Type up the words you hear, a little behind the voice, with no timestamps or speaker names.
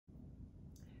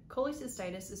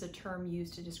Cholecystitis is a term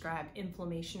used to describe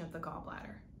inflammation of the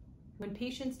gallbladder. When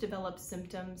patients develop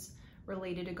symptoms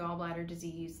related to gallbladder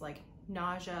disease like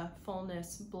nausea,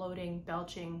 fullness, bloating,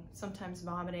 belching, sometimes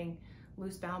vomiting,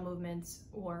 loose bowel movements,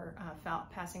 or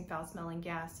passing foul-smelling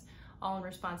gas, all in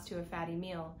response to a fatty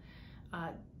meal,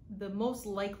 the most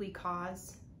likely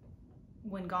cause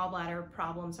when gallbladder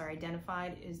problems are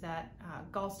identified is that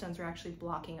gallstones are actually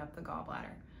blocking up the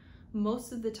gallbladder.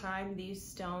 Most of the time, these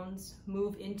stones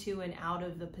move into and out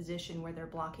of the position where they're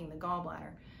blocking the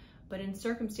gallbladder. But in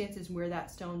circumstances where that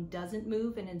stone doesn't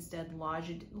move and instead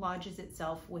lodges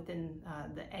itself within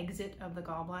the exit of the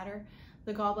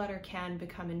gallbladder can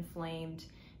become inflamed,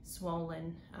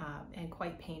 swollen, and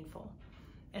quite painful.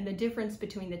 And the difference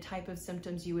between the type of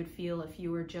symptoms you would feel if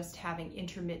you were just having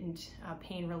intermittent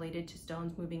pain related to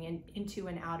stones moving into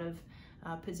and out of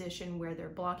position where they're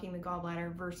blocking the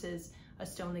gallbladder versus a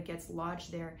stone that gets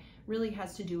lodged there really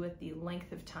has to do with the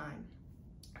length of time.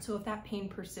 So if that pain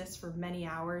persists for many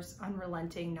hours,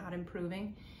 unrelenting, not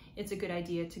improving, it's a good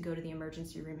idea to go to the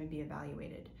emergency room and be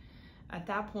evaluated. At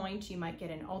that point, you might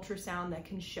get an ultrasound that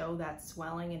can show that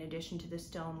swelling in addition to the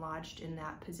stone lodged in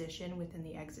that position within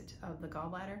the exit of the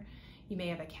gallbladder. You may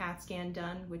have a CAT scan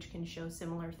done, which can show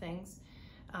similar things.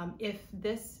 If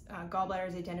this gallbladder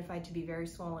is identified to be very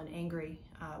swollen and angry,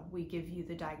 we give you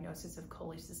the diagnosis of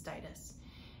cholecystitis.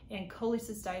 And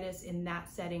cholecystitis in that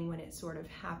setting, when it sort of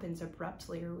happens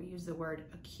abruptly, or we use the word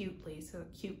acutely, so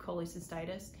acute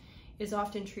cholecystitis, is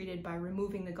often treated by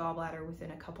removing the gallbladder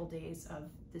within a couple days of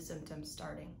the symptoms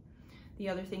starting. The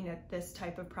other thing that this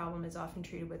type of problem is often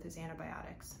treated with is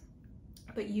antibiotics,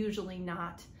 but usually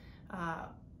not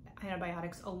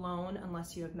antibiotics alone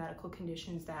unless you have medical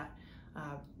conditions that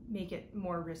make it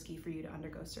more risky for you to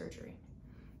undergo surgery.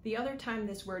 The other time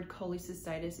this word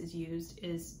cholecystitis is used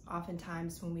is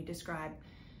oftentimes when we describe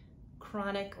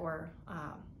chronic or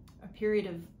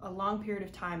a long period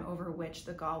of time over which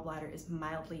the gallbladder is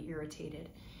mildly irritated.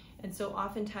 And so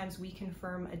oftentimes we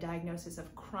confirm a diagnosis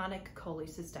of chronic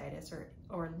cholecystitis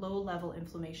or low-level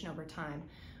inflammation over time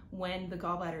when the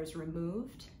gallbladder is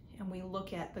removed and we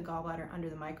look at the gallbladder under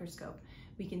the microscope.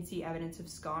 We can see evidence of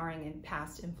scarring and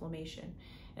past inflammation.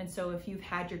 And so if you've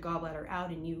had your gallbladder out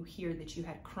and you hear that you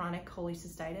had chronic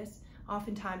cholecystitis,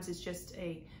 oftentimes it's just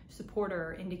a supporter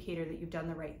or indicator that you've done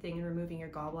the right thing in removing your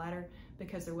gallbladder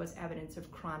because there was evidence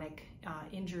of chronic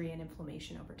injury and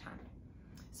inflammation over time.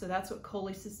 So that's what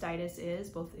cholecystitis is,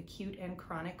 both acute and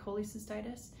chronic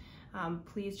cholecystitis.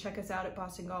 Please check us out at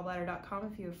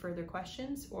bostongallbladder.com if you have further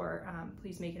questions, or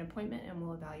please make an appointment and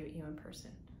we'll evaluate you in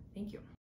person. Thank you.